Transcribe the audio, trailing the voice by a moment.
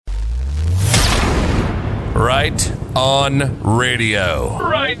Right on radio.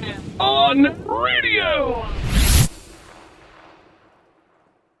 Right on radio.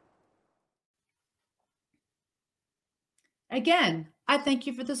 Again, I thank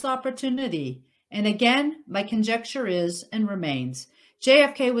you for this opportunity. And again, my conjecture is and remains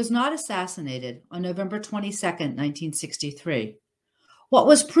JFK was not assassinated on November 22nd, 1963. What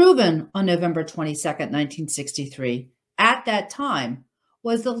was proven on November 22nd, 1963, at that time,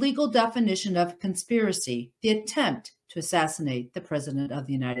 was the legal definition of conspiracy, the attempt to assassinate the President of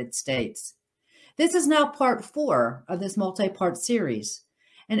the United States. This is now part 4 of this multi-part series.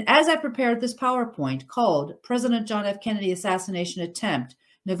 And as I prepared this PowerPoint called President John F. Kennedy Assassination Attempt,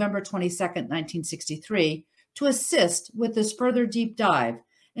 November 22nd, 1963, to assist with this further deep dive,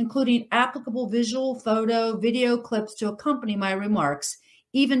 including applicable visual, photo, video clips to accompany my remarks,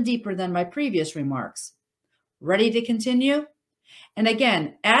 even deeper than my previous remarks. Ready to continue? And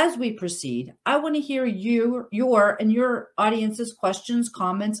again, as we proceed, I want to hear your audience's questions,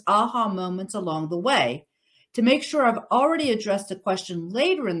 comments, aha moments along the way to make sure I've already addressed a question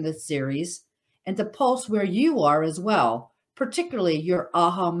later in this series and to pulse where you are as well, particularly your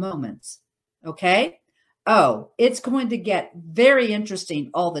aha moments. Okay? Oh, it's going to get very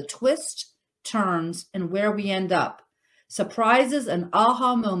interesting, all the twists, turns, and where we end up. Surprises and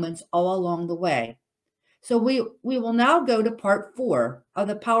aha moments all along the way. So we will now go to part 4 of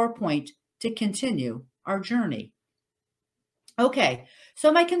the PowerPoint to continue our journey. Okay,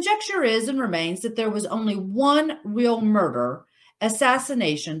 so my conjecture is and remains that there was only one real murder,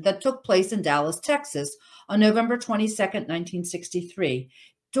 assassination that took place in Dallas, Texas on November 22nd, 1963,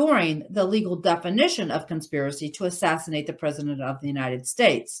 during the legal definition of conspiracy to assassinate the President of the United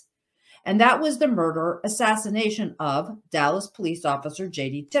States. And that was the murder, assassination of Dallas police officer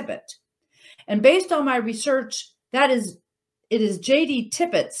J.D. Tippit. And based on my research, it is J.D.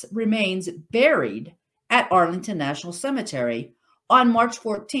 Tippit's remains buried at Arlington National Cemetery on March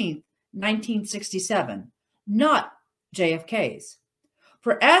 14th, 1967, not JFK's.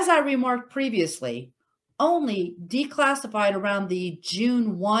 For as I remarked previously, only declassified around the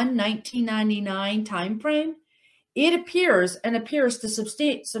June 1, 1999 timeframe, it appears to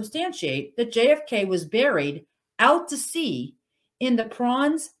substantiate that JFK was buried out to sea in the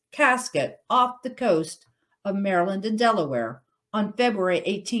bronze casket off the coast of Maryland and Delaware on February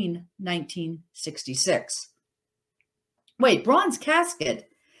 18, 1966. Wait, bronze casket?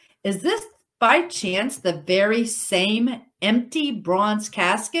 Is this by chance the very same empty bronze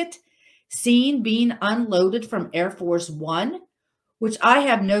casket seen being unloaded from Air Force One, which I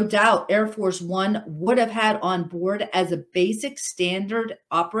have no doubt Air Force One would have had on board as a basic standard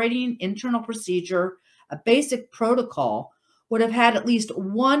operating internal procedure, a basic protocol, would have had at least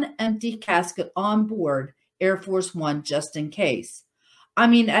one empty casket on board Air Force One just in case. I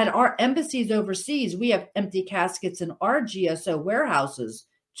mean, at our embassies overseas, we have empty caskets in our GSO warehouses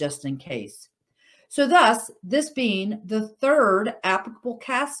just in case. So thus, this being the third applicable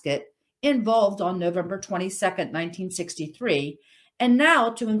casket involved on November 22nd, 1963, and now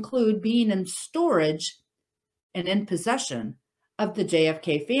to include being in storage and in possession of the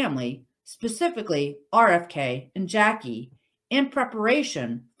JFK family, specifically RFK and Jackie, in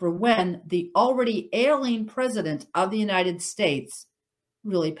preparation for when the already ailing President of the United States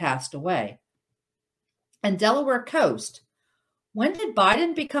really passed away. And Delaware Coast, when did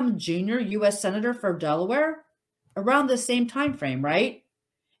Biden become junior U.S. Senator for Delaware? Around the same time frame, right?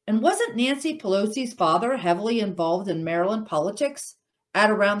 And wasn't Nancy Pelosi's father heavily involved in Maryland politics at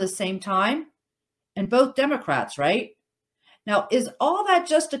around the same time? And both Democrats, right? Now, is all that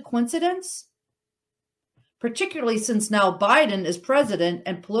just a coincidence? Particularly since now Biden is president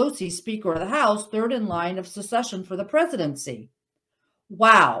and Pelosi Speaker of the House, third in line of succession for the presidency.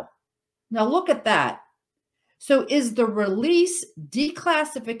 Wow. Now look at that. So is the release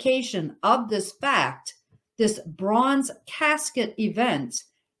declassification of this fact, this bronze casket event,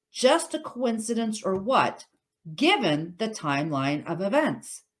 just a coincidence or what, given the timeline of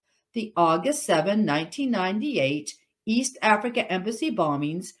events? The August 7, 1998 East Africa Embassy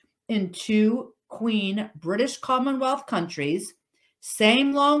bombings in 2 Queen British Commonwealth countries,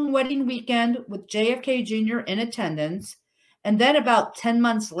 same long wedding weekend with JFK Jr. in attendance, and then about 10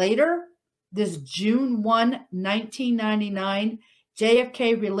 months later, this June 1, 1999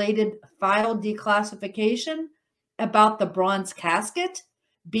 JFK-related file declassification about the bronze casket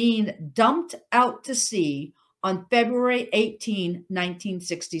being dumped out to sea on February 18,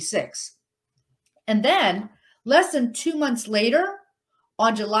 1966. And then, less than 2 months later,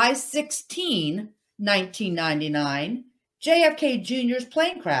 on July 16, 1999, JFK Jr.'s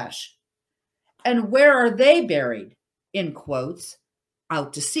plane crash. And where are they buried? In quotes,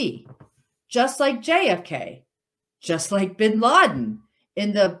 out to sea. just like JFK, just like bin Laden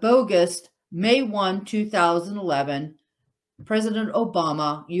in the bogus May 1, 2011 President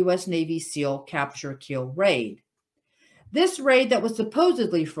Obama U.S. Navy SEAL capture kill raid. This raid that was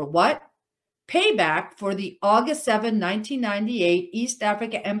supposedly for what? Payback for the August 7, 1998 East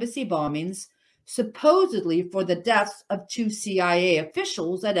Africa Embassy bombings, supposedly for the deaths of 2 CIA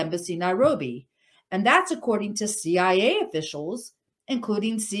officials at Embassy Nairobi. And that's according to CIA officials,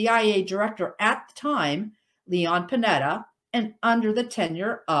 including CIA Director at the time, Leon Panetta, and under the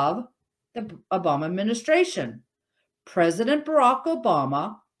tenure of the Obama administration. President Barack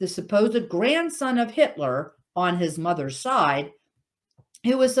Obama, the supposed grandson of Hitler on his mother's side,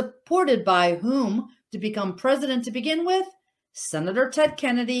 who was supported by whom to become president to begin with? Senator Ted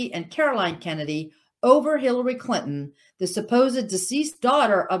Kennedy and Caroline Kennedy over Hillary Clinton, the supposed deceased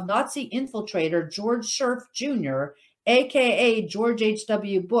daughter of Nazi infiltrator George Scherf Jr., aka George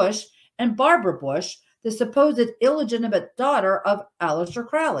H.W. Bush, and Barbara Bush, the supposed illegitimate daughter of Aleister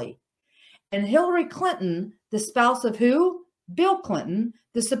Crowley. And Hillary Clinton, the spouse of who? Bill Clinton,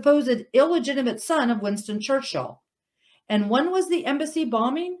 the supposed illegitimate son of Winston Churchill. And when was the embassy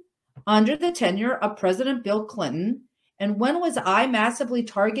bombing? Under the tenure of President Bill Clinton. And when was I massively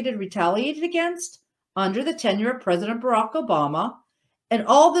targeted, retaliated against? Under the tenure of President Barack Obama. And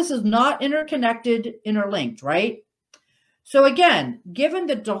all this is not interconnected, interlinked, right? So again, given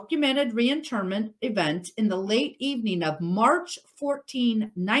the documented reinterment event in the late evening of March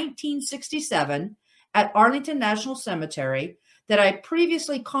 14, 1967 at Arlington National Cemetery that I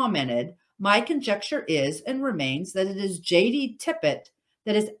previously commented, my conjecture is and remains that it is J.D. Tippit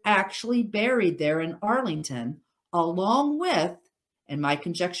that is actually buried there in Arlington, along with, and my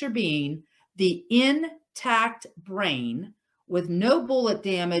conjecture being, the intact brain with no bullet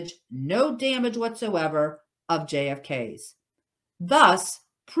damage, no damage whatsoever of JFK's, thus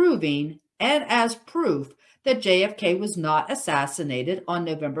proving and as proof that JFK was not assassinated on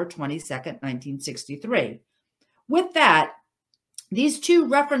November 22nd, 1963. With that, these two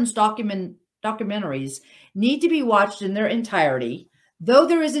reference documentaries need to be watched in their entirety. Though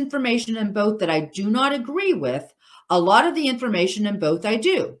there is information in both that I do not agree with, a lot of the information in both I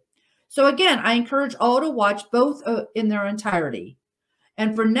do. So again, I encourage all to watch both in their entirety.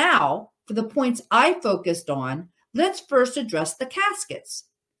 And for now, for the points I focused on, let's first address the caskets.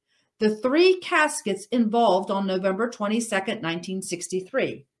 The 3 caskets involved on November 22nd,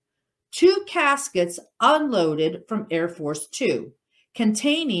 1963. 2 caskets unloaded from Air Force 2,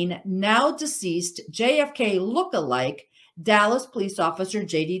 containing now deceased JFK look-alike Dallas police officer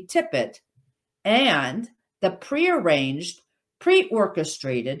J.D. Tippit, and the prearranged,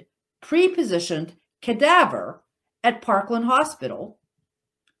 pre-orchestrated, pre-positioned cadaver at Parkland Hospital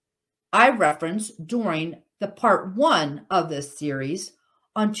I referenced during the part 1 of this series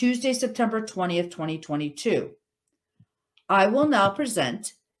on Tuesday, September 20th, 2022. I will now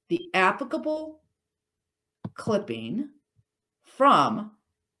present the applicable clipping from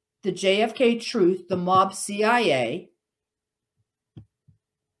the JFK Truth, the Mob CIA,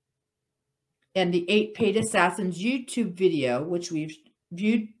 and the 8 Paid Assassins YouTube video, which we've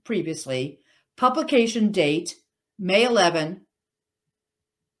viewed previously. Publication date, May 11,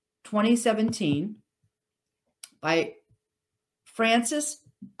 2017, by Francis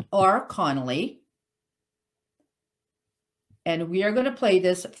R. Connolly. And we are going to play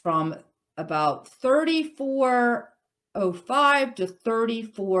this from about 34:05 to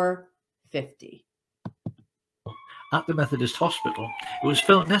 34:50. At the Methodist Hospital, it was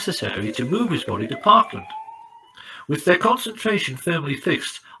felt necessary to move his body to Parkland. With their concentration firmly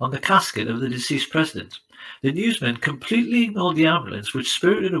fixed on the casket of the deceased president, the newsmen completely ignored the ambulance which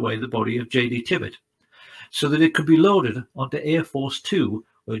spirited away the body of J.D. Tippit, so that it could be loaded onto Air Force 2,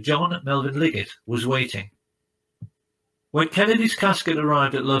 where John Melvin Liggett was waiting. When Kennedy's casket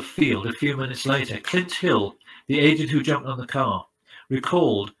arrived at Love Field a few minutes later, Clint Hill, the agent who jumped on the car,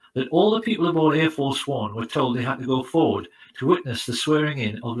 recalled that all the people aboard Air Force One were told they had to go forward to witness the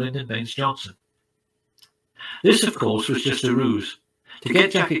swearing-in of Lyndon Baines Johnson. This, of course, was just a ruse to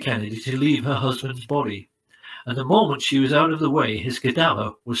get Jackie Kennedy to leave her husband's body, and the moment she was out of the way, his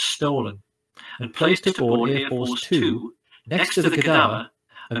cadaver was stolen and placed aboard Air Force 2 next to the cadaver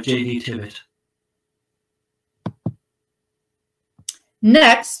of J.D. Tippit.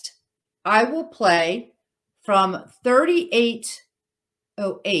 Next, I will play from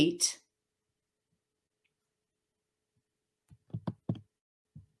 3808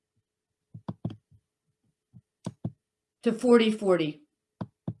 to 4040.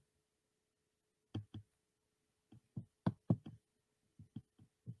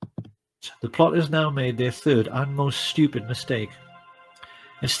 The plotters now made their third and most stupid mistake.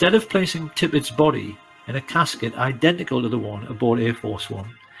 Instead of placing Tippett's body in a casket identical to the one aboard Air Force One,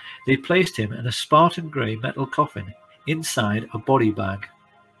 they placed him in a Spartan grey metal coffin inside a body bag.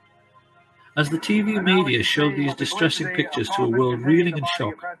 As the TV media showed these distressing pictures to a world reeling in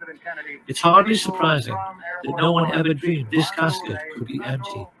shock, it's hardly surprising that no one ever dreamed this casket could be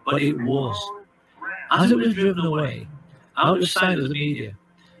empty, but it was. As it was driven away, out of sight of the media,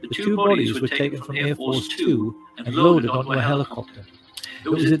 the two bodies were taken from Air Force Two and loaded onto a helicopter. It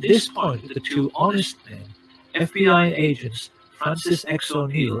was at this point that the two honest men, FBI agents Francis X.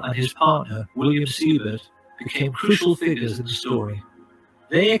 O'Neill and his partner, William Siebert, became crucial figures in the story.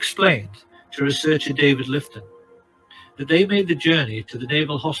 They explained to researcher David Lifton that they made the journey to the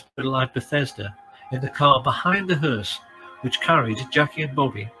Naval Hospital at Bethesda in the car behind the hearse, which carried Jackie and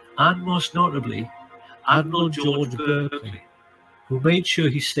Bobby, and most notably, Admiral George Berkeley, who made sure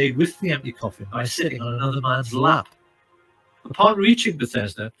he stayed with the empty coffin by sitting on another man's lap. Upon reaching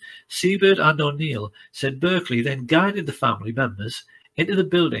Bethesda, Siebert and O'Neill said Berkeley then guided the family members into the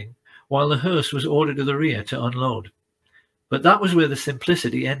building while the hearse was ordered to the rear to unload. But that was where the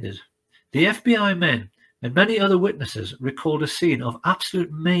simplicity ended. The FBI men and many other witnesses recalled a scene of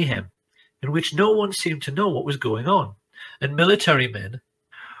absolute mayhem in which no one seemed to know what was going on, and military men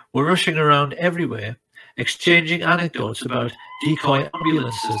were rushing around everywhere, exchanging anecdotes about decoy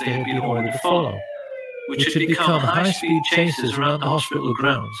ambulances they had been ordered to follow, which had become high-speed chases around the hospital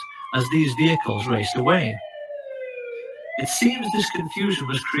grounds as these vehicles raced away. It seems this confusion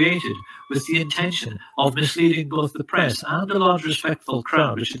was created with the intention of misleading both the press and the large respectful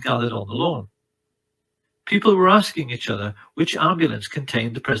crowd which had gathered on the lawn. People were asking each other which ambulance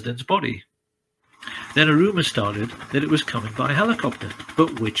contained the president's body. Then a rumor started that it was coming by helicopter,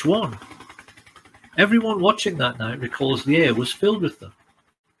 but which one? Everyone watching that night recalls the air was filled with them,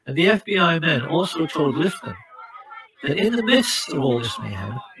 and the FBI men also told Lifton that in the midst of all this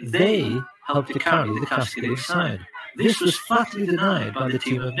mayhem, they helped to carry the casket inside. This was flatly denied by the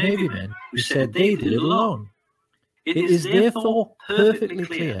team of Navy men who said they did it alone. It is therefore perfectly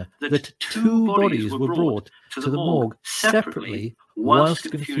clear that two bodies were brought to the morgue separately whilst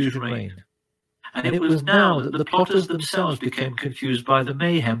confusion reigned. And it was now that the plotters themselves became confused by the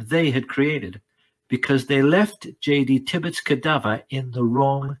mayhem they had created, because they left J.D. Tippett's cadaver in the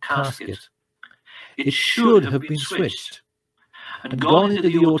wrong casket. It should have been switched and gone into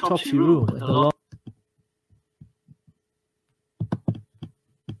the autopsy room in the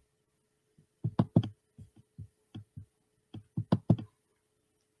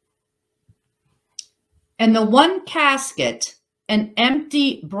And the one casket, an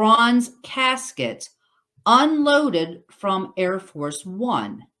empty bronze casket, unloaded from Air Force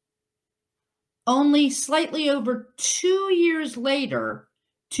One. Only slightly over 2 years later,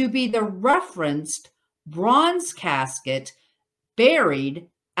 to be the referenced bronze casket buried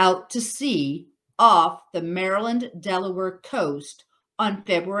out to sea off the Maryland-Delaware coast on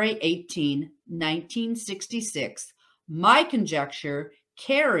February 18, 1966, my conjecture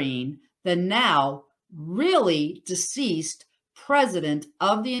carrying the now really deceased President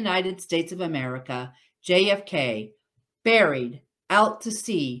of the United States of America, JFK, buried out to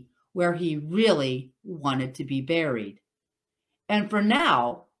sea where he really wanted to be buried. And for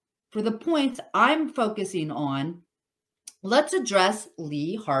now, for the points I'm focusing on, let's address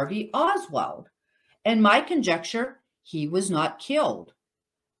Lee Harvey Oswald. And my conjecture, he was not killed.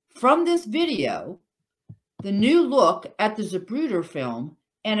 From this video, the new look at the Zapruder film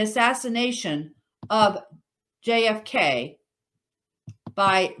and assassination of JFK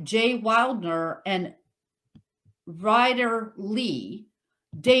by Jay Wildner and Ryder Lee,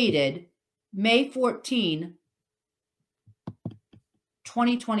 dated May 14,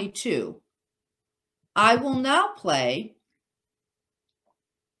 2022. I will now play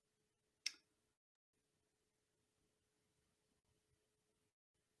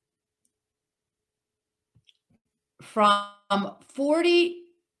from 40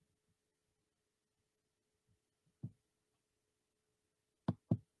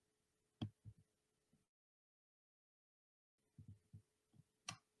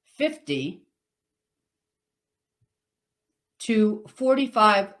 50 to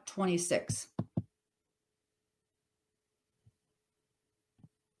 45:26.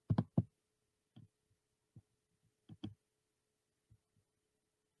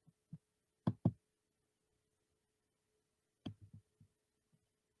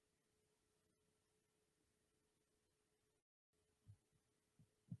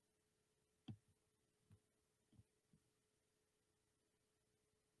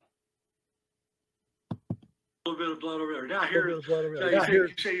 little bit of blood over there. Now here, You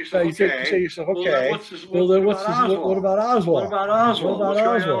say to yourself, well, okay. then what's Oswald? What about Oswald? What about Oswald? What's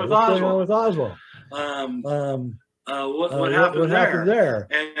going on with Oswald? What happened there?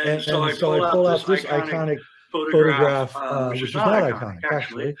 And so I pull out this iconic photograph, which is not iconic,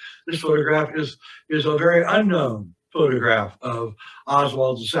 actually. This photograph is a very unknown photograph of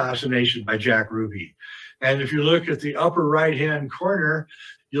Oswald's assassination by Jack Ruby. And if you look at the upper right-hand corner,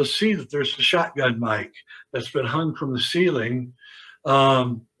 you'll see that there's a shotgun mic that's been hung from the ceiling.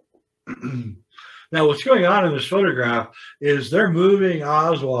 Now, what's going on in this photograph is they're moving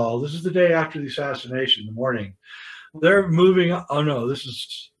Oswald. This is the day after the assassination, the morning. They're moving. Oh no, this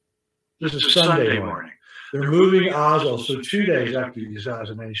is Sunday morning. They're moving Oswald. So 2 days after the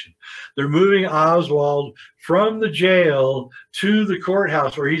assassination, they're moving Oswald from the jail to the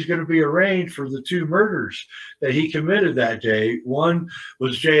courthouse where he's going to be arraigned for the 2 murders that he committed that day. One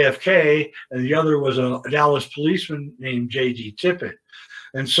was JFK, and the other was a Dallas policeman named J.D. Tippit.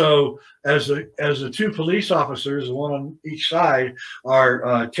 And so as the 2 police officers, one on each side,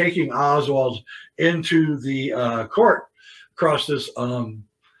 are taking Oswald into the court across this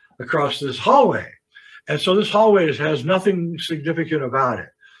hallway. And so this hallway has nothing significant about it.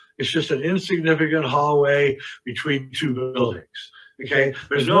 It's just an insignificant hallway between 2 buildings. Okay,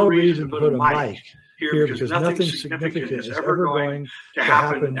 there's no reason to put a mic here because nothing significant is ever going to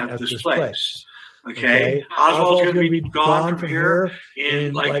happen at this place. Okay, Oswald's going to be gone from here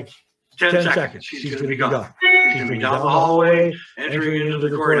in like 10 seconds. He's going to be gone. He's going to be down the hallway, entering into the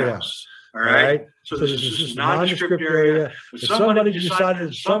courthouse. All right. So this is just a nondescript area. But somebody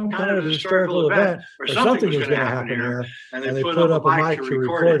decided some kind of historical event or something was going to happen here, and they put up a mic to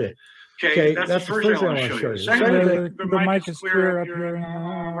record it. Okay, that's the first thing I want to show you. The mic is clear up here in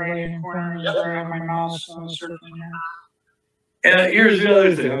the right-hand corner. I have my mouse circling here. And here's the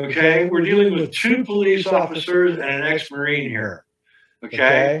other thing, okay? We're dealing with 2 police officers and an ex-Marine here,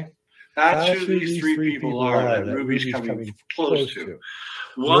 okay? That's who these 3 people are that Ruby's coming close to.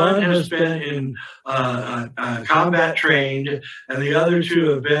 One has been in combat trained, and the other 2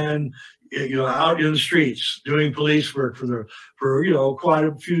 have been, out in the streets doing police work for quite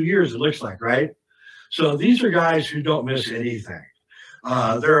a few years. It looks like, right? So these are guys who don't miss anything.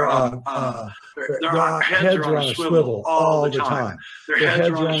 Their heads are on a swivel all the time. Their heads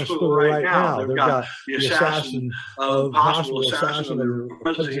are on a swivel right now. They've got the possible assassin of the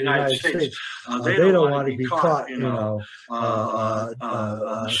President of the United States. They don't want to be caught,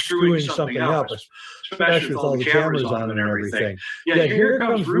 screwing something up, especially with all the cameras on and everything. Yeah, here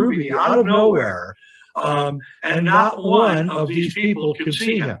comes Ruby out of nowhere, and not one of these people can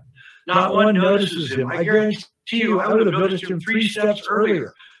see him. Not one notices him. I guarantee you, I would have noticed him 3 steps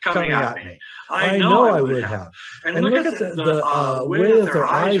earlier coming at me. I know I would have. And look at the way that their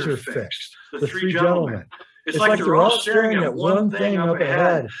eyes are fixed, the 3 gentlemen. It's like they're all staring at one thing up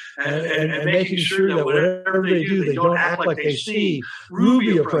ahead and making sure that whatever they do, they don't act like they see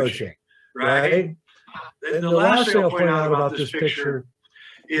Ruby approaching, right? And the last thing I'll point out about this picture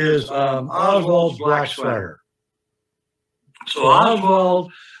is Oswald's black sweater. So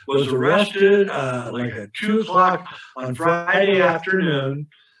Oswald was arrested like at 2 o'clock on Friday afternoon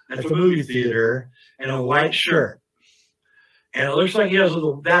at the movie theater in a white shirt. And it looks like he has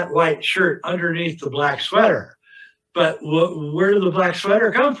that white shirt underneath the black sweater. But where did the black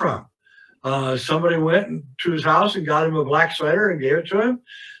sweater come from? Somebody went to his house and got him a black sweater and gave it to him.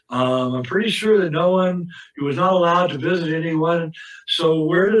 I'm pretty sure that he was not allowed to visit anyone. So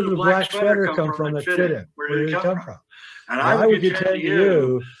where did the black sweater come from that fit him? Where did it come from? And I would contend to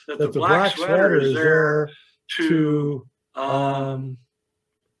you that the black sweater is there to hide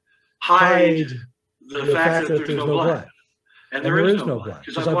the fact that there's no blood. And there is no blood.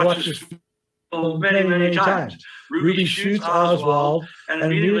 Because I've watched this film many, many times. Ruby shoots Oswald, and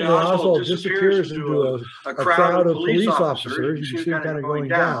immediately Oswald disappears into a crowd of police officers. You can see him kind of going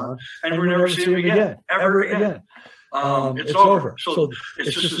down, and we never see him again, ever again. It's over. So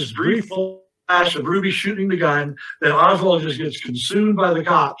it's just this brief flash of Ruby shooting the gun, then Oswald just gets consumed by the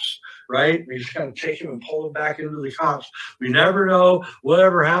cops, right? We just kind of take him and pull him back into the cops. We never know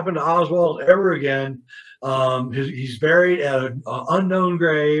whatever happened to Oswald ever again. He's buried at an unknown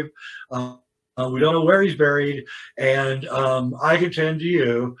grave. We don't know where he's buried, and I contend to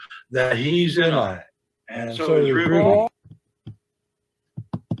you that he's in on it. And so is Ruby.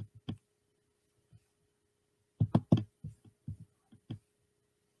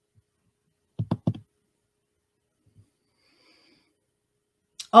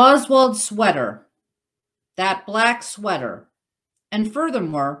 Oswald's sweater, that black sweater, and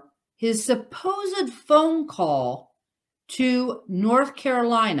furthermore, his supposed phone call to North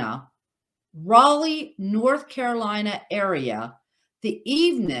Carolina Raleigh, North Carolina area the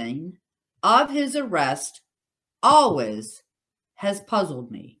evening of his arrest always has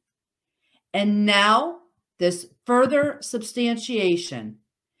puzzled me. And now this further substantiation,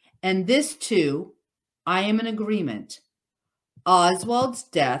 and this too, I am in agreement. Oswald's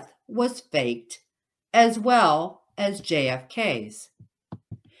death was faked as well as JFK's,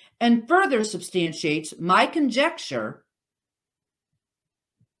 and further substantiates my conjecture.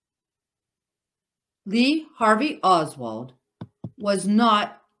 Lee Harvey Oswald was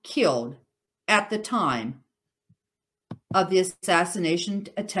not killed at the time of the assassination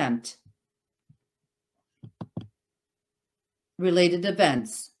attempt. Related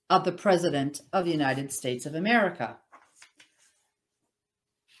events of the President of the United States of America.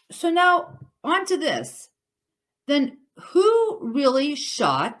 So now on to this. Then who really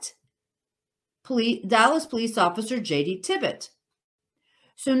shot Dallas police officer J.D. Tippit?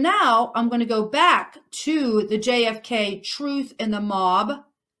 So now I'm going to go back to the JFK Truth in the Mob,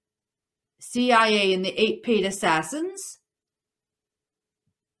 CIA and the 8 Paid Assassins.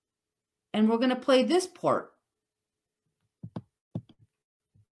 And we're going to play this part.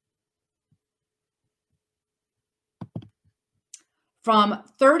 From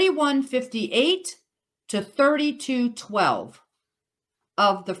 3158 to 3212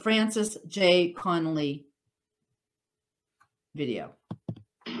 of the Francis J. Connolly video.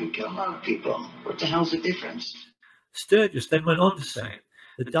 We kill a lot of people. What the hell's the difference? Sturgis then went on to say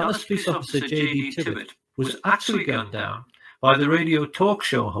that Dallas police officer J.D. Tippit was actually gunned down by the radio talk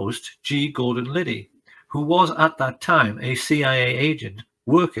show host G. Gordon Liddy, who was at that time a CIA agent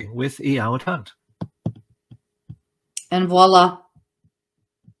working with E. Howard Hunt. And voila.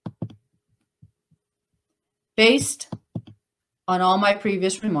 Based on all my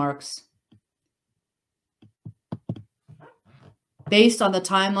previous remarks, based on the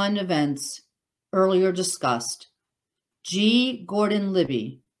timeline events earlier discussed, G. Gordon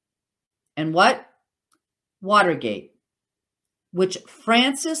Liddy, and what? Watergate, which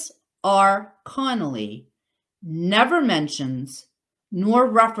Francis R. Connolly never mentions nor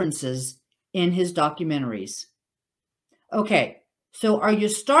references in his documentaries. Okay, so are you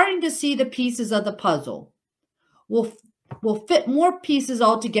starting to see the pieces of the puzzle? We'll fit more pieces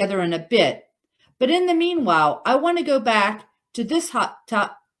all together in a bit, but in the meanwhile, I want to go back to this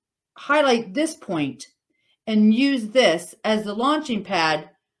to highlight this point and use this as the launching pad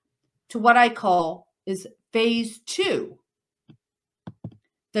to what I call is phase 2.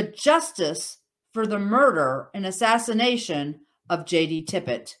 The justice for the murder and assassination of J.D.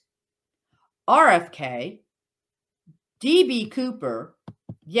 Tippit. RFK, D.B. Cooper,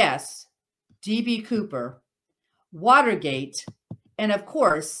 yes, D.B. Cooper, Watergate, and of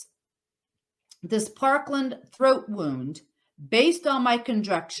course, this Parkland throat wound, based on my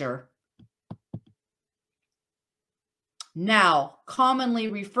conjecture, now commonly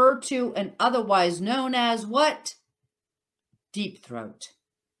referred to and otherwise known as what? Deep throat.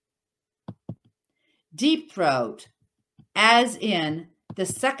 Deep throat, as in the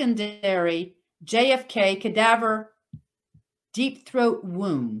secondary JFK cadaver deep throat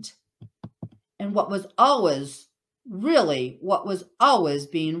wound, and what was always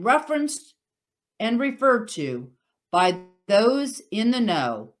being referenced and referred to by those in the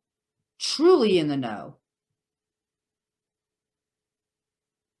know, truly in the know.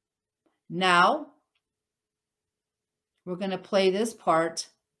 Now, we're going to play this part.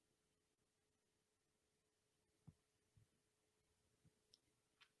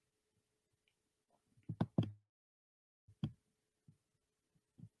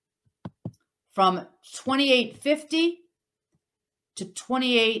 From 2850 to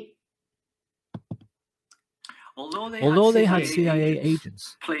 28. Although they had CIA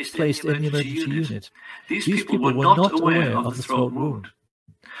agents placed in the emergency unit, these people were not aware of the throat wound,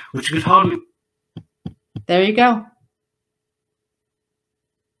 which could hardly... There you go.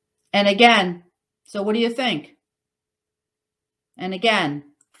 And again, so what do you think? And again,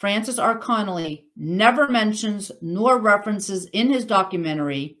 Francis R. Connolly never mentions nor references in his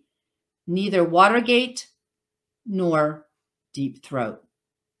documentary neither Watergate nor Deep Throat.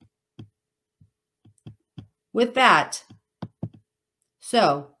 With that,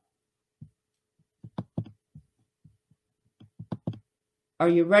 so are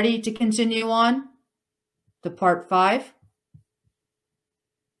you ready to continue on to part 5?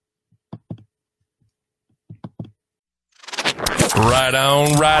 Right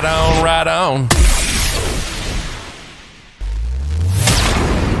on, right on, right on.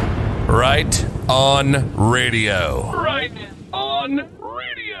 Right on radio. Right on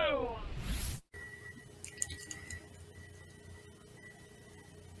radio.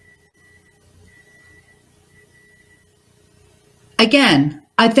 Again,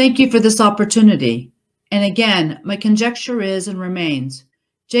 I thank you for this opportunity. And again, my conjecture is and remains,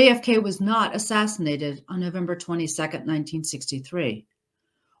 JFK was not assassinated on November 22nd, 1963.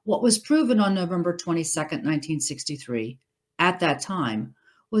 What was proven on November 22nd, 1963, at that time,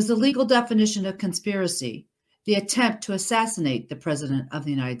 was the legal definition of conspiracy, the attempt to assassinate the President of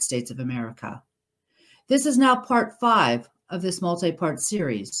the United States of America. This is now part 5 of this multi-part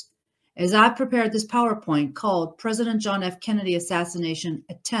series, as I've prepared this PowerPoint called President John F. Kennedy Assassination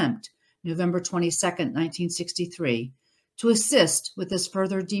Attempt, November 22nd, 1963, to assist with this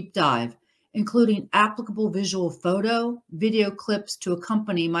further deep dive, including applicable visual photo, video clips to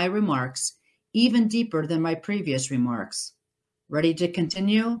accompany my remarks, even deeper than my previous remarks. Ready to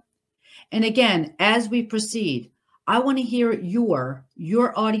continue? And again, as we proceed, I want to hear your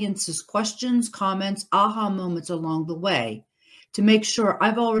audience's questions, comments, aha moments along the way to make sure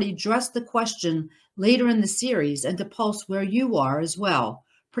I've already addressed the question later in the series and to pulse where you are as well,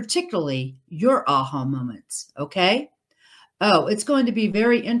 particularly your aha moments, okay? Oh, it's going to be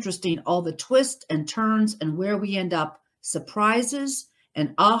very interesting, all the twists and turns and where we end up, surprises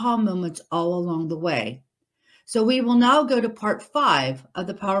and aha moments all along the way. So we will now go to part 5 of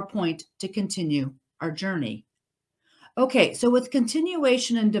the PowerPoint to continue our journey. Okay, so with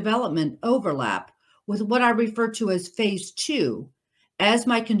continuation and development overlap with what I refer to as phase 2, as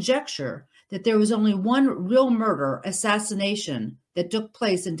my conjecture that there was only one real murder assassination that took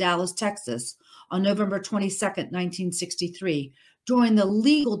place in Dallas, Texas on November 22nd, 1963, during the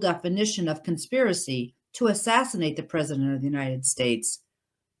legal definition of conspiracy to assassinate the President of the United States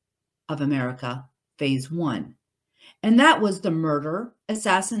of America, phase 1. And that was the murder,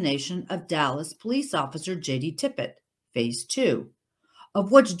 assassination of Dallas police officer J.D. Tippit, phase 2,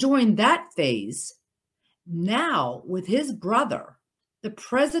 of which during that phase, now with his brother, the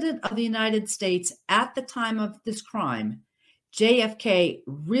President of the United States at the time of this crime, JFK,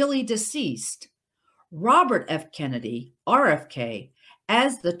 really deceased, Robert F. Kennedy, RFK,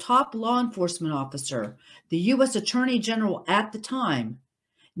 as the top law enforcement officer, the U.S. Attorney General at the time,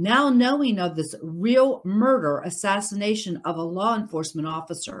 now knowing of this real murder assassination of a law enforcement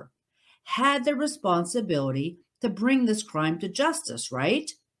officer, had the responsibility to bring this crime to justice,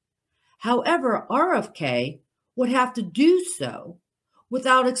 right? However, RFK would have to do so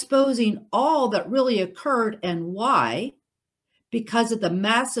without exposing all that really occurred and why, because of the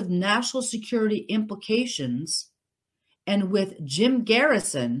massive national security implications and with Jim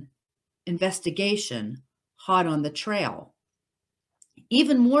Garrison investigation hot on the trail.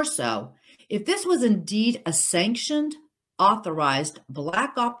 Even more so, if this was indeed a sanctioned, authorized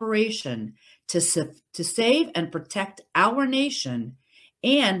black operation to save and protect our nation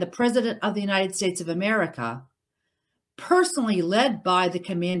and the President of the United States of America, personally led by the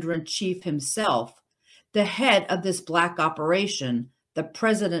Commander-in-Chief himself, the head of this black operation, the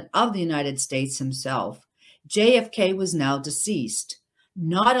President of the United States himself, JFK was now deceased,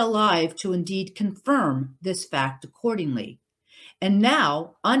 not alive to indeed confirm this fact accordingly, and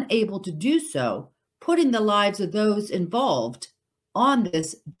now unable to do so, putting the lives of those involved on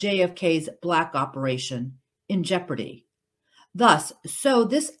this JFK's black operation in jeopardy. Thus, so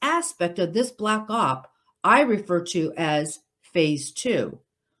this aspect of this black op I refer to as phase 2,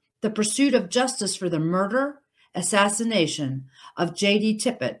 the pursuit of justice for the murder, assassination of J.D.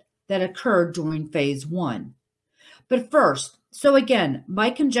 Tippit that occurred during phase 1. But first, so again, my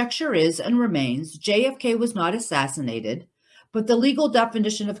conjecture is and remains JFK was not assassinated, but the legal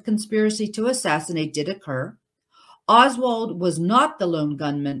definition of conspiracy to assassinate did occur. Oswald was not the lone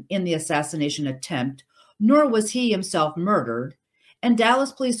gunman in the assassination attempt, nor was he himself murdered, and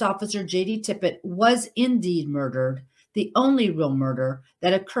Dallas police officer J.D. Tippit was indeed murdered, the only real murder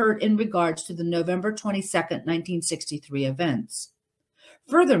that occurred in regards to the November 22nd, 1963 events.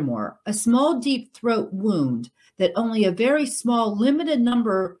 Furthermore, a small deep throat wound that only a very small limited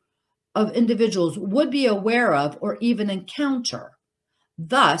number of individuals would be aware of or even encounter.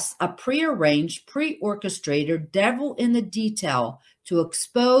 Thus, a prearranged, pre-orchestrated devil in the detail to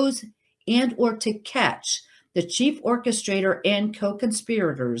expose and or to catch the chief orchestrator and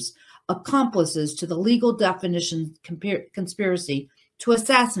co-conspirators, accomplices to the legal definition conspiracy to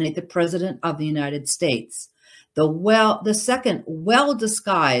assassinate the President of the United States. The second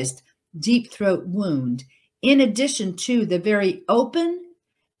well-disguised deep throat wound, in addition to the very open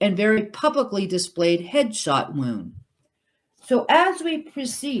and very publicly displayed headshot wound. So as we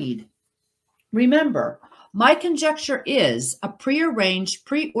proceed, remember, my conjecture is a prearranged,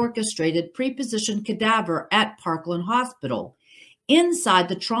 pre-orchestrated, pre-positioned cadaver at Parkland Hospital inside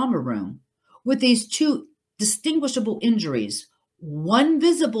the trauma room with these two distinguishable injuries, one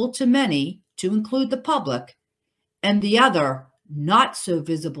visible to many, to include the public, and the other not so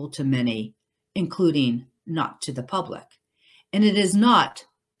visible to many, including not to the public. And it is not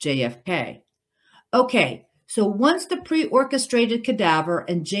JFK. Okay, so once the pre-orchestrated cadaver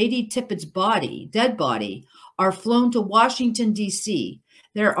and J.D. Tippett's dead body, are flown to Washington, D.C.,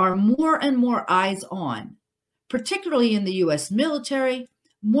 there are more and more eyes on, particularly in the U.S. military,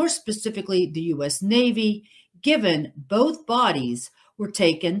 more specifically the U.S. Navy, given both bodies were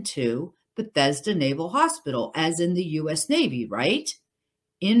taken to Bethesda Naval Hospital, as in the U.S. Navy, right?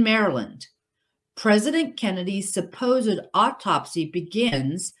 In Maryland. President Kennedy's supposed autopsy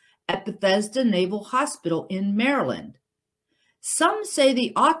begins at Bethesda Naval Hospital in Maryland. Some say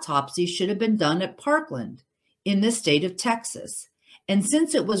the autopsy should have been done at Parkland in the state of Texas, and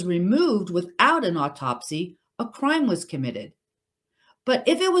since it was removed without an autopsy, a crime was committed. But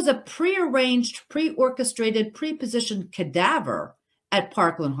if it was a prearranged, pre-orchestrated, pre-positioned cadaver at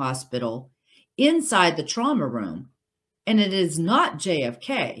Parkland Hospital inside the trauma room, and it is not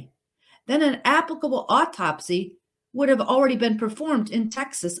JFK, then an applicable autopsy would have already been performed in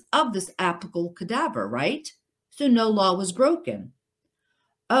Texas of this applicable cadaver, right? So no law was broken.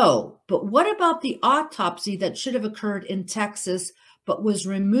 Oh, but what about the autopsy that should have occurred in Texas but was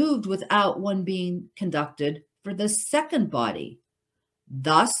removed without one being conducted for the second body?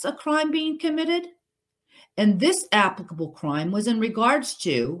 Thus a crime being committed? And this applicable crime was in regards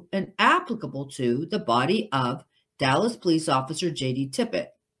to and applicable to the body of Dallas police officer J.D. Tippett.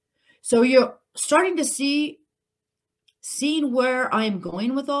 So you're starting to seeing where I'm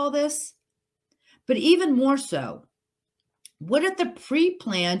going with all this? But even more so, what if the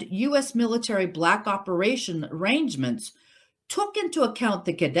pre-planned U.S. military black operation arrangements took into account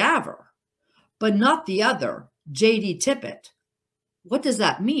the cadaver, but not the other, J.D. Tippett? What does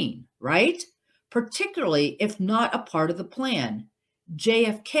that mean, right? Particularly if not a part of the plan,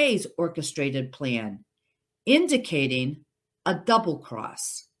 JFK's orchestrated plan, indicating a double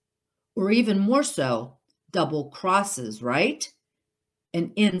cross, or even more so, double crosses, right?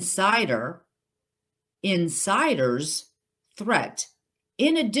 An insider's threat,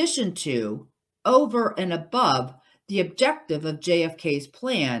 in addition to, over and above the objective of JFK's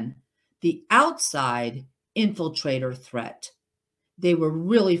plan, the outside infiltrator threat. They were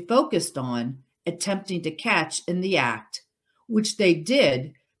really focused on attempting to catch in the act, which they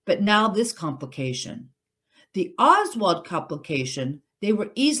did, but now this complication. The Oswald complication, they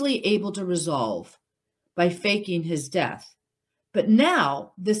were easily able to resolve by faking his death. But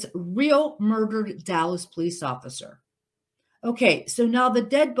now this real murdered Dallas police officer. Okay, so now the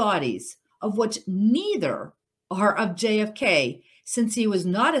dead bodies, of which neither are of JFK, since he was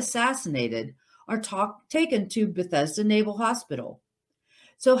not assassinated, are taken to Bethesda Naval Hospital.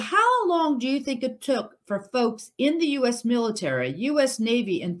 So how long do you think it took for folks in the U.S. military, U.S.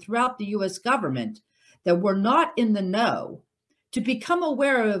 Navy, and throughout the U.S. government that were not in the know to become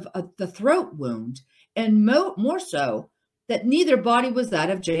aware of the throat wound, and more so, that neither body was that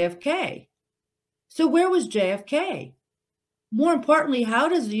of JFK? So where was JFK? More importantly, how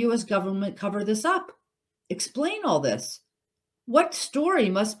does the U.S. government cover this up? Explain all this. What story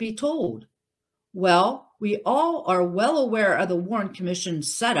must be told? Well, we all are well aware of the Warren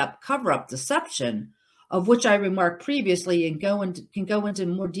Commission's setup, cover-up, deception, of which I remarked previously and can go into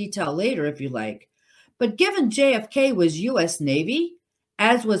more detail later if you like. But given JFK was U.S. Navy,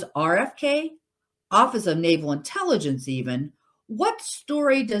 as was RFK, Office of Naval Intelligence even, what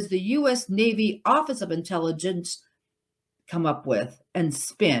story does the U.S. Navy Office of Intelligence come up with and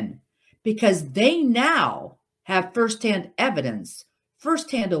spin? Because they now have firsthand evidence,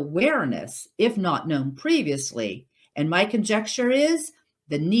 firsthand awareness, if not known previously. And my conjecture is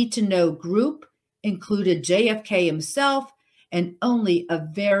the need-to-know group included JFK himself and only a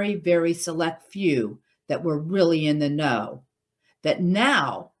very, very select few that were really in the know. That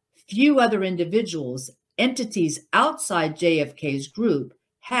now few other individuals, entities outside JFK's group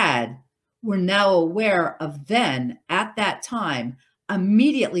were now aware of then, at that time,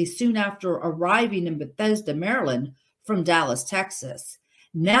 immediately soon after arriving in Bethesda, Maryland, from Dallas, Texas,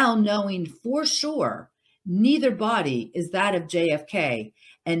 now knowing for sure neither body is that of JFK,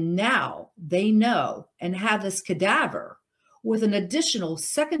 and now they know and have this cadaver with an additional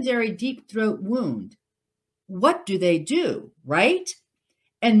secondary deep throat wound. What do, right?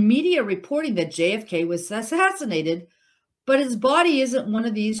 And media reporting that JFK was assassinated, but his body isn't one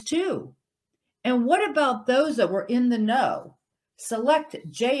of these two. And what about those that were in the know? Select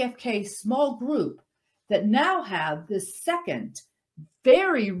JFK small group that now have this second,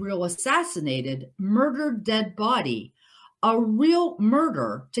 very real assassinated, murdered dead body, a real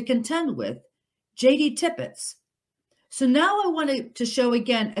murder to contend with, J.D. Tippett's. So now I wanted to show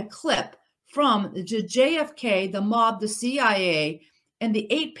again a clip from the JFK, the mob, the CIA, and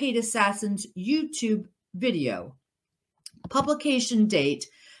the 8 Paid Assassins YouTube video. Publication date,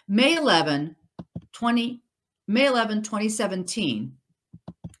 May 11, 2017,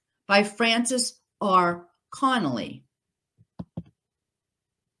 by Francis R. Connolly.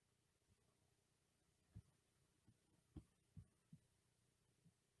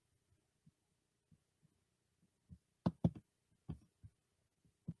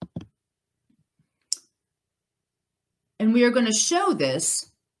 And we are going to show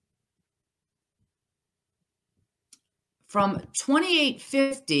this from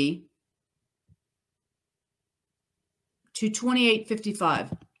 2850 to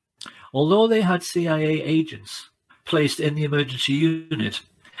 2855. Although they had CIA agents placed in the emergency unit,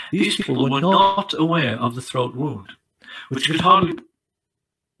 these people were not aware of the throat wound, which could hardly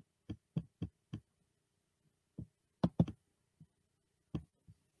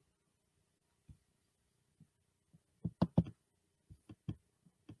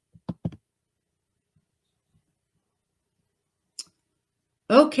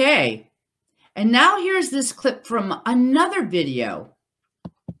Okay, and now here's this clip from another video.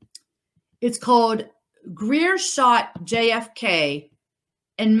 It's called Greer Shot JFK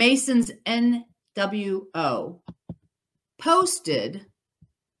and Mason's NWO, posted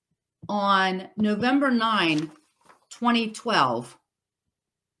on November 9, 2012.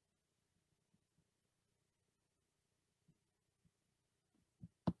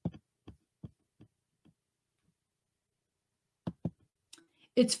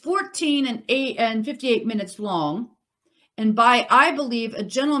 It's 14 and 58 minutes long, and by, I believe, a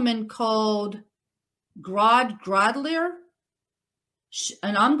gentleman called Grodler.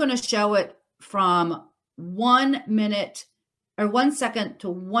 And I'm going to show it from 1 second to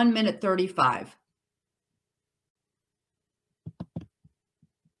 1 minute 35.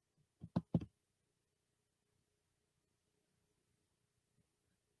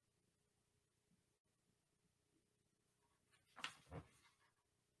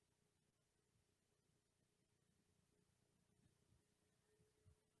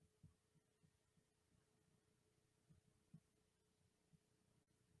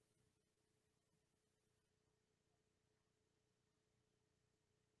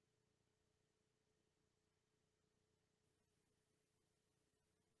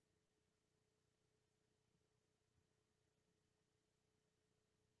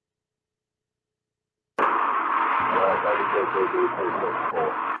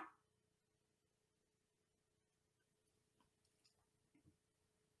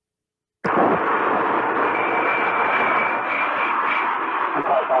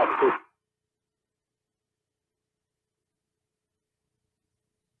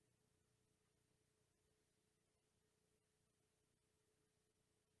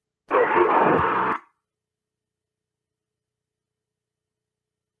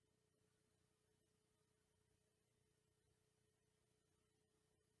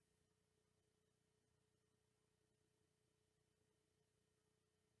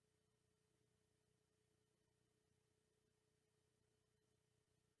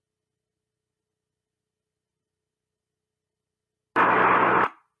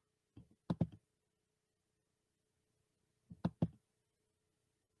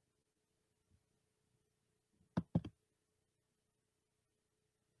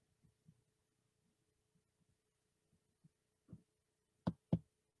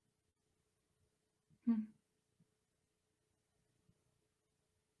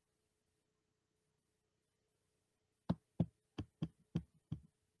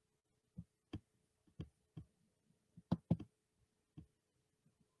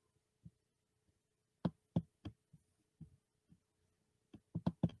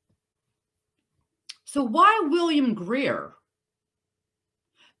 So why William Greer?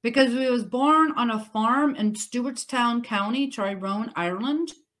 Because he was born on a farm in Stewartstown County, Tyrone,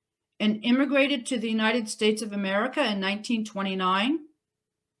 Ireland, and immigrated to the United States of America in 1929?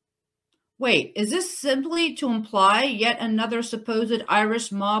 Wait, is this simply to imply yet another supposed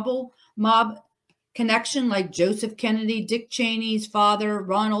Irish mob connection like Joseph Kennedy, Dick Cheney's father,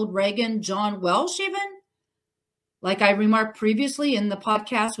 Ronald Reagan, John Welsh even? Like I remarked previously in the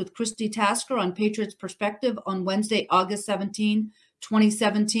podcast with Christy Tasker on Patriots Perspective on Wednesday, August 17,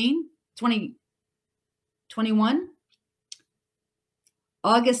 2021?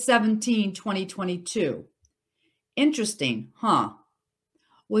 August 17, 2022. Interesting, huh?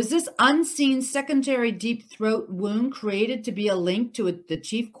 Was this unseen secondary deep throat wound created to be a link to the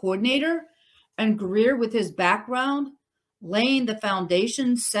chief coordinator and Greer with his background, laying the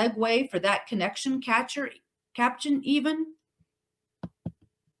foundation segue for that connection caption even?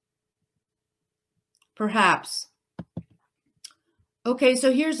 Perhaps. Okay,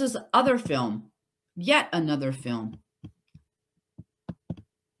 so here's this other film, yet another film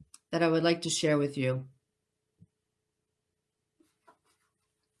that I would like to share with you.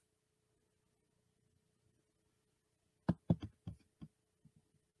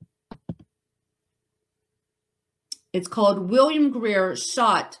 It's called William Greer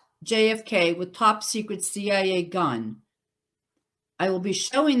Shot JFK with Top Secret CIA Gun. I will be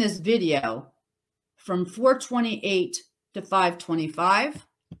showing this video from 4:28 to 5:25.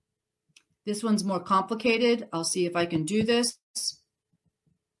 This one's more complicated. I'll see if I can do this.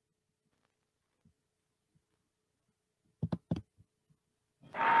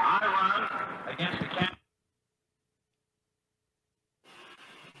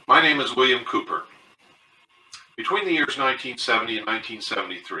 My name is William Cooper. Between the years 1970 and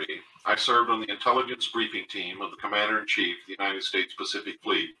 1973, I served on the intelligence briefing team of the Commander-in-Chief of the United States Pacific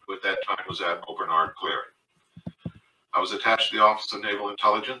Fleet, who at that time was Admiral Bernard Cleary. I was attached to the Office of Naval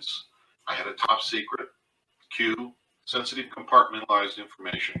Intelligence. I had a top secret, Q, sensitive compartmentalized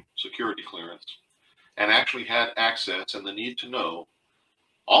information, security clearance, and actually had access and the need to know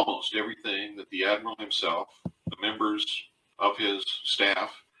almost everything that the Admiral himself, the members of his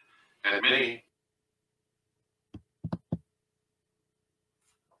staff, and many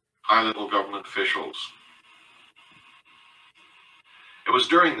high-level government officials. It was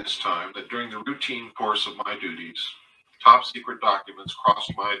during this time that during the routine course of my duties, top secret documents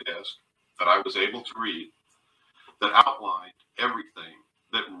crossed my desk that I was able to read that outlined everything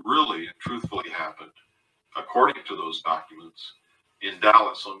that really and truthfully happened, according to those documents, in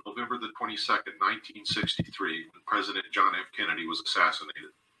Dallas on November the 22nd, 1963, when President John F. Kennedy was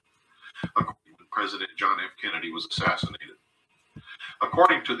assassinated.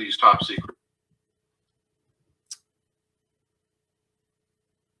 According to these top secret.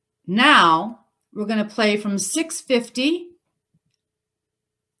 Now we're going to play from 6:50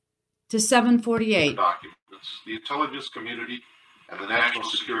 to 7:48. Documents, the intelligence community and the national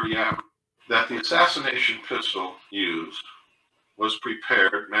security apparatus that the assassination pistol used was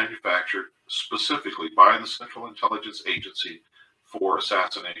prepared, manufactured specifically by the Central Intelligence Agency for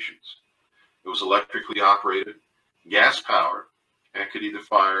assassinations. It was electrically operated, gas-powered, and could either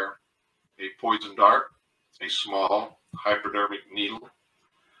fire a poison dart, a small hypodermic needle,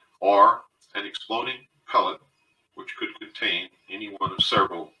 or an exploding pellet, which could contain any one of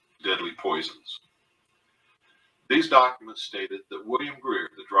several deadly poisons. These documents stated that William Greer,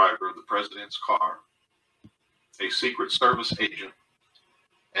 the driver of the president's car, a Secret Service agent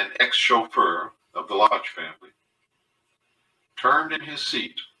and ex-chauffeur of the Lodge family, turned in his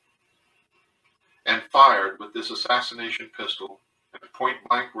seat and fired with this assassination pistol at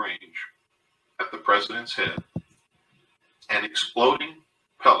point-blank range at the president's head, an exploding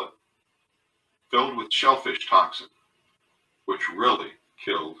pellet filled with shellfish toxin, which really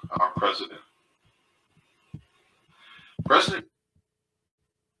killed our president.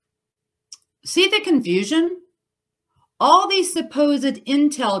 See the confusion? All these supposed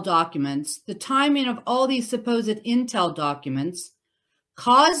intel documents, the timing of all these supposed intel documents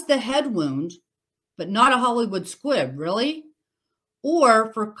caused the head wound, but not a Hollywood squib, really?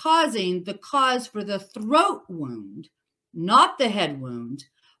 Or for causing the cause for the throat wound, not the head wound,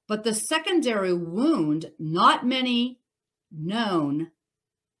 but the secondary wound, not known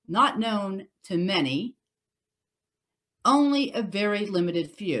to many, only a very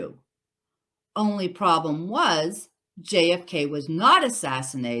limited few. Only problem was JFK was not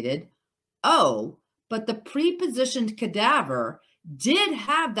assassinated. Oh, but the pre-positioned cadaver did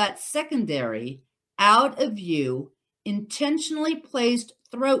have that secondary, out of view, intentionally placed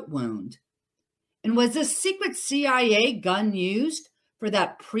throat wound. And was this secret CIA gun used for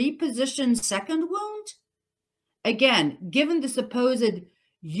that pre-positioned second wound? Again, given the supposed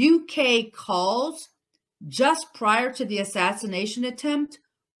UK calls just prior to the assassination attempt,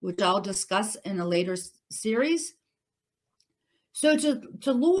 which I'll discuss in a later series. So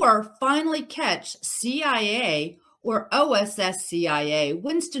to lure, finally catch CIA or OSS CIA,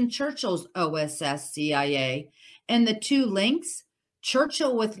 Winston Churchill's OSS CIA, and the two links,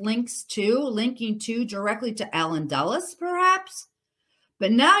 Churchill with linking to directly to Allen Dulles, perhaps?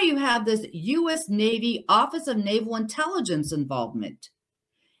 But now you have this U.S. Navy Office of Naval Intelligence involvement.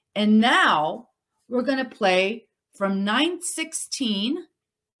 And now we're going to play from 9:16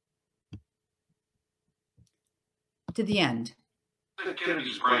 to the end.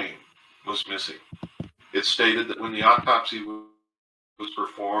 Kennedy's brain was missing. It stated that when the autopsy was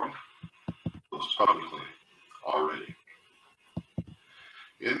performed, it was publicly already.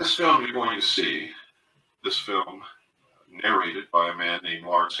 In this film, you're going to see this film narrated by a man named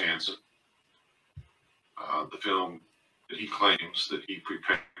Lars Hansen. the film that he claims that he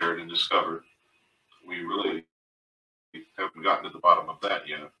prepared and discovered. We really haven't gotten to the bottom of that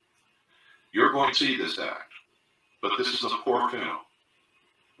yet. You're going to see this act, but this is a poor film.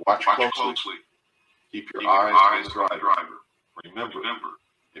 Watch closely. Keep your eyes on the driver. Remember,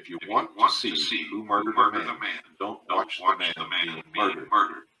 if you want to see who murdered the man, don't watch the man being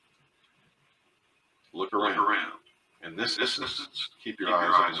murdered. Look around. In this instance, keep your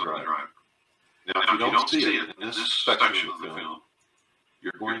eyes on the driver. Now, if you don't see it in this section of the film,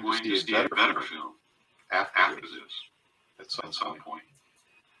 you're going to see a better film after this at some point.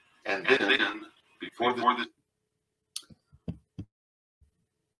 And then, before the...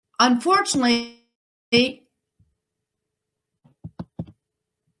 Unfortunately,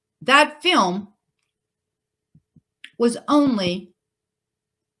 that film was only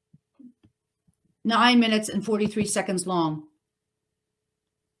 9 minutes and 43 seconds long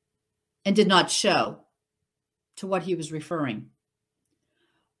and did not show to what he was referring.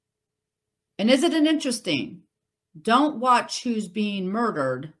 And isn't it interesting? Don't watch who's being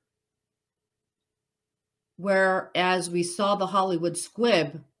murdered, whereas we saw the Hollywood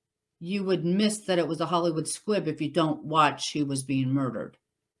Squib, you would miss that it was a Hollywood Squib if you don't watch who was being murdered.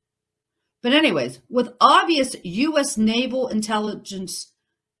 But anyways, with obvious U.S. Naval Intelligence,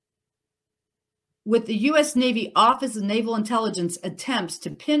 with the U.S. Navy Office of Naval Intelligence attempts to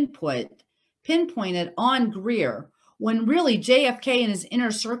pinpoint it on Greer, when really JFK and his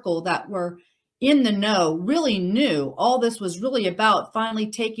inner circle that were in the know really knew all this was really about finally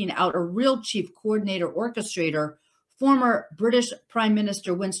taking out a real chief coordinator orchestrator, former British Prime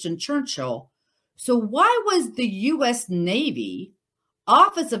Minister Winston Churchill. So why was the U.S. Navy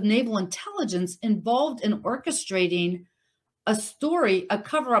Office of Naval Intelligence involved in orchestrating a story, a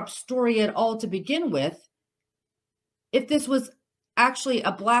cover-up story at all to begin with, if this was actually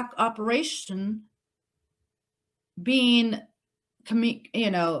a black operation being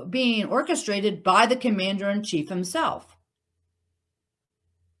orchestrated by the commander-in-chief himself?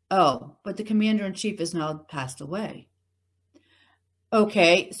 Oh, but the commander-in-chief has now passed away.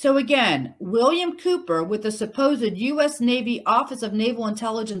 Okay, so again, William Cooper, with a supposed U.S. Navy Office of Naval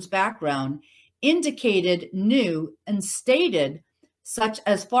Intelligence background, indicated, knew, and stated such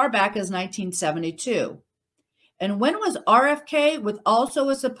as far back as 1972. And when was RFK, with also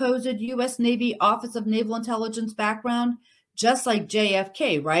a supposed U.S. Navy Office of Naval Intelligence background, just like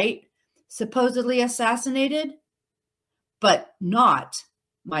JFK, right? Supposedly assassinated, but not,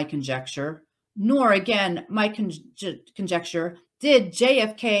 my conjecture, nor again, my conjecture, did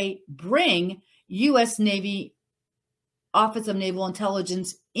JFK bring U.S. Navy Office of Naval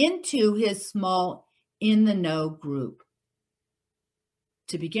Intelligence into his small in-the-know group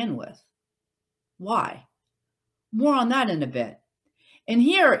to begin with. Why? More on that in a bit. And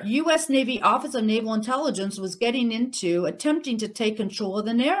here, U.S. Navy Office of Naval Intelligence was getting into attempting to take control of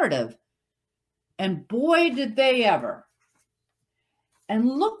the narrative. And boy, did they ever. And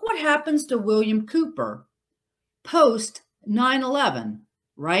look what happens to William Cooper post 9/11,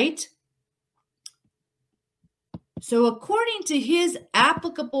 right? So according to his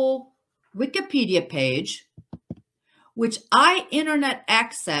applicable Wikipedia page, which I internet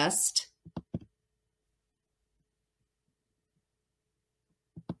accessed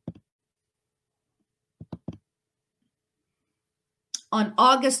on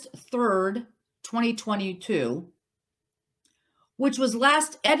August 3rd, 2022, which was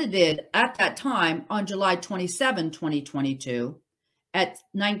last edited at that time on July 27, 2022, at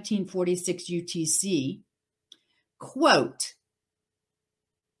 1946 UTC, quote,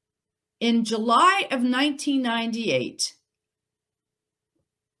 in July of 1998,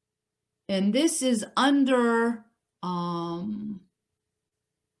 and this is under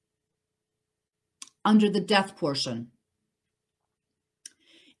the death portion.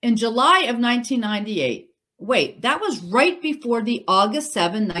 In July of 1998, wait, that was right before the August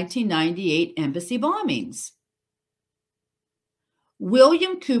 7, 1998 embassy bombings.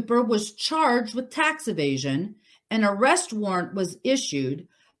 William Cooper was charged with tax evasion. An arrest warrant was issued,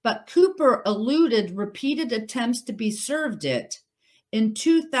 but Cooper eluded repeated attempts to be served it. In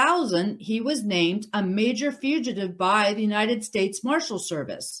 2000, he was named a major fugitive by the United States Marshal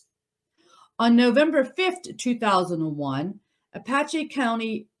Service. On November 5th, 2001, Apache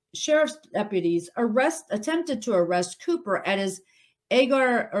County Sheriff's deputies attempted to arrest Cooper at his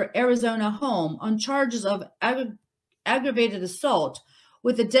Agar, Arizona home on charges of aggravated assault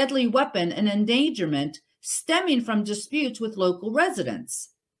with a deadly weapon and endangerment stemming from disputes with local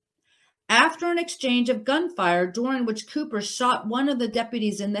residents. After an exchange of gunfire during which Cooper shot one of the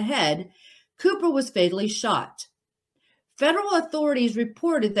deputies in the head, Cooper was fatally shot. Federal authorities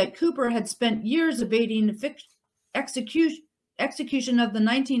reported that Cooper had spent years evading execution of the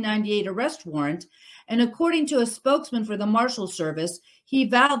 1998 arrest warrant, and according to a spokesman for the Marshal Service, he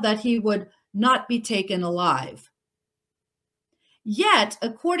vowed that he would not be taken alive. Yet,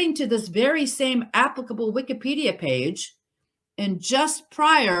 according to this very same applicable Wikipedia page, and just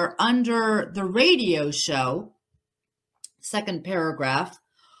prior under the radio show, second paragraph,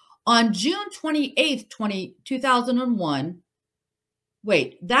 on June 28th, 2001,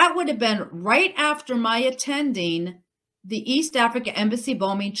 that would have been right after my attending the East Africa Embassy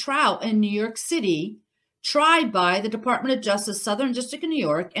bombing trial in New York City, tried by the Department of Justice, Southern District of New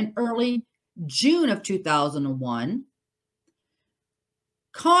York, in early June of 2001,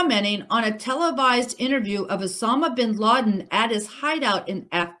 commenting on a televised interview of Osama bin Laden at his hideout in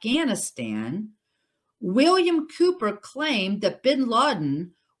Afghanistan, William Cooper claimed that bin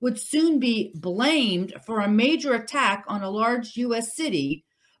Laden would soon be blamed for a major attack on a large U.S. city,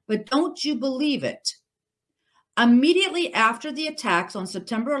 but don't you believe it? Immediately after the attacks on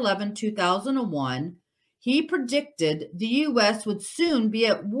September 11, 2001, he predicted the U.S. would soon be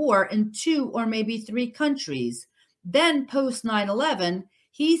at war in 2 or maybe 3 countries. Then, post 9/11,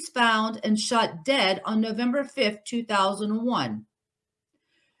 he's found and shot dead on November 5th, 2001.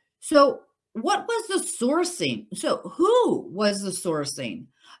 So what was the sourcing? So who was the sourcing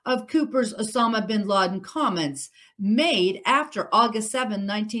of Cooper's Osama bin Laden comments made after August 7,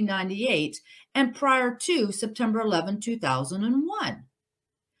 1998 and prior to September 11, 2001?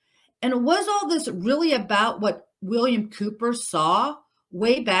 And was all this really about what William Cooper saw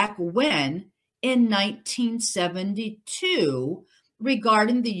way back when in 1972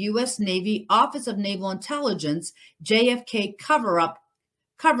 regarding the U.S. Navy Office of Naval Intelligence JFK cover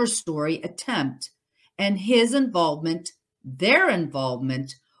story attempt and his involvement, their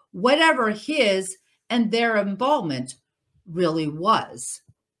involvement, whatever his and their involvement really was?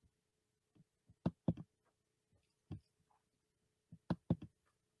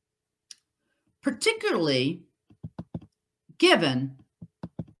 Particularly given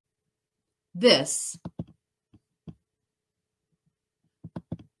this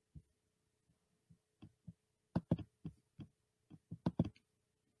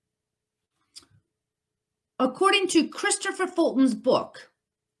according to Christopher Fulton's book,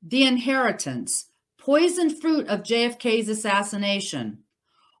 The Inheritance, Poisoned Fruit of JFK's Assassination,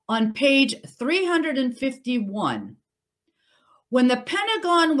 on page 351, when the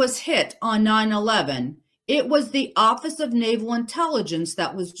Pentagon was hit on 9/11, it was the Office of Naval Intelligence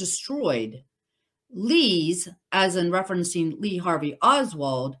that was destroyed. Lee's, as in referencing Lee Harvey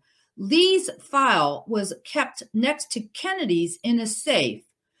Oswald, Lee's file was kept next to Kennedy's in a safe.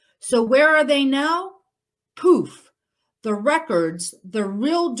 So where are they now? Poof. The records, the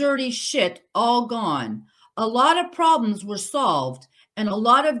real dirty shit, all gone. A lot of problems were solved, and a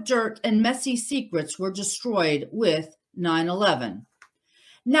lot of dirt and messy secrets were destroyed with 9/11.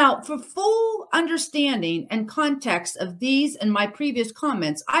 Now, for full understanding and context of these and my previous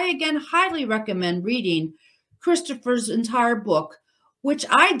comments, I again highly recommend reading Christopher's entire book, which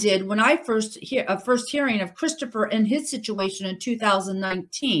I did when I first hearing of Christopher and his situation in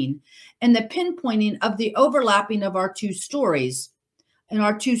 2019, and the pinpointing of the overlapping of our 2 stories and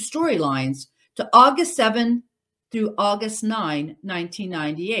our 2 storylines to August 7 through August 9,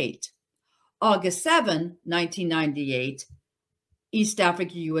 1998. August 7, 1998, East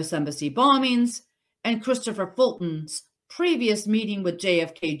Africa U.S. Embassy bombings, and Christopher Fulton's previous meeting with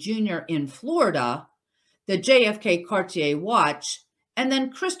JFK Jr. in Florida, the JFK Cartier watch, and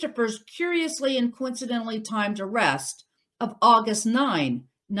then Christopher's curiously and coincidentally timed arrest of August 9,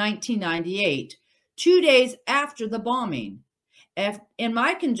 1998, 2 days after the bombing. In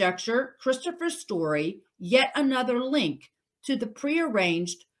my conjecture, Christopher's story, yet another link to the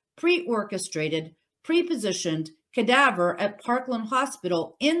prearranged, pre-orchestrated, pre-positioned cadaver at Parkland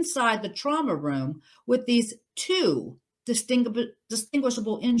Hospital inside the trauma room with these 2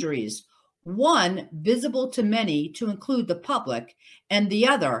 distinguishable injuries, one visible to many to include the public, and the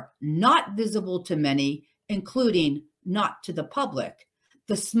other not visible to many, including not to the public,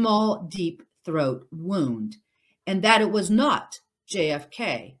 the small, deep throat wound, and that it was not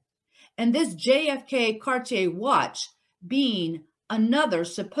JFK. And this JFK Cartier watch being another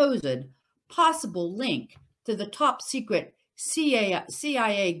supposed possible link to the top secret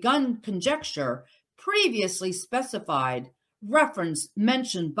CIA gun conjecture previously specified, reference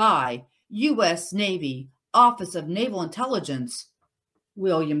mentioned by U.S. Navy Office of Naval Intelligence,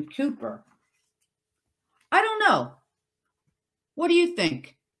 William Cooper. I don't know. What do you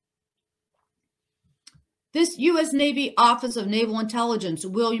think? This U.S. Navy Office of Naval Intelligence,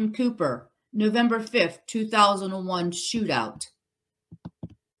 William Cooper, November 5th, 2001 shootout.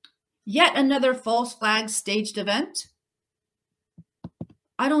 Yet another false flag staged event?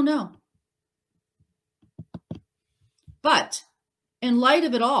 I don't know. But in light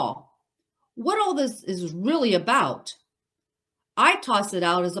of it all, what all this is really about, I toss it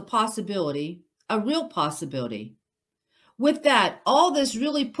out as a possibility, a real possibility. With that, all this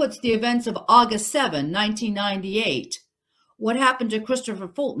really puts the events of August 7, 1998, what happened to Christopher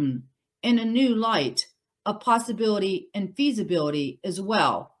Fulton, in a new light of possibility and feasibility as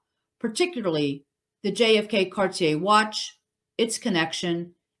well, particularly the JFK Cartier watch, its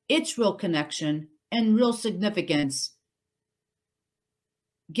connection, its real connection, and real significance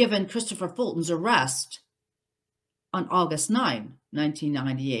given Christopher Fulton's arrest on August 9,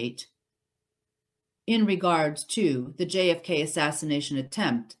 1998, in regards to the JFK assassination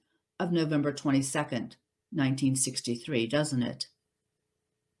attempt of November 22nd, 1963, doesn't it?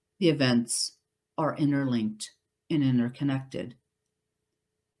 The events are interlinked and interconnected.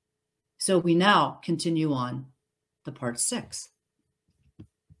 So we now continue on to part 6.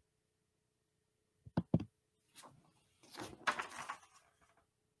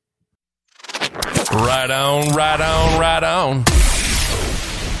 Right on, right on, right on.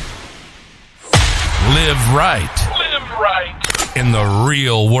 Live right. Live right. In the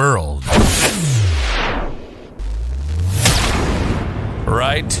real world.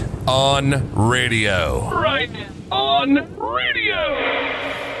 Right on Radio. Right on Radio.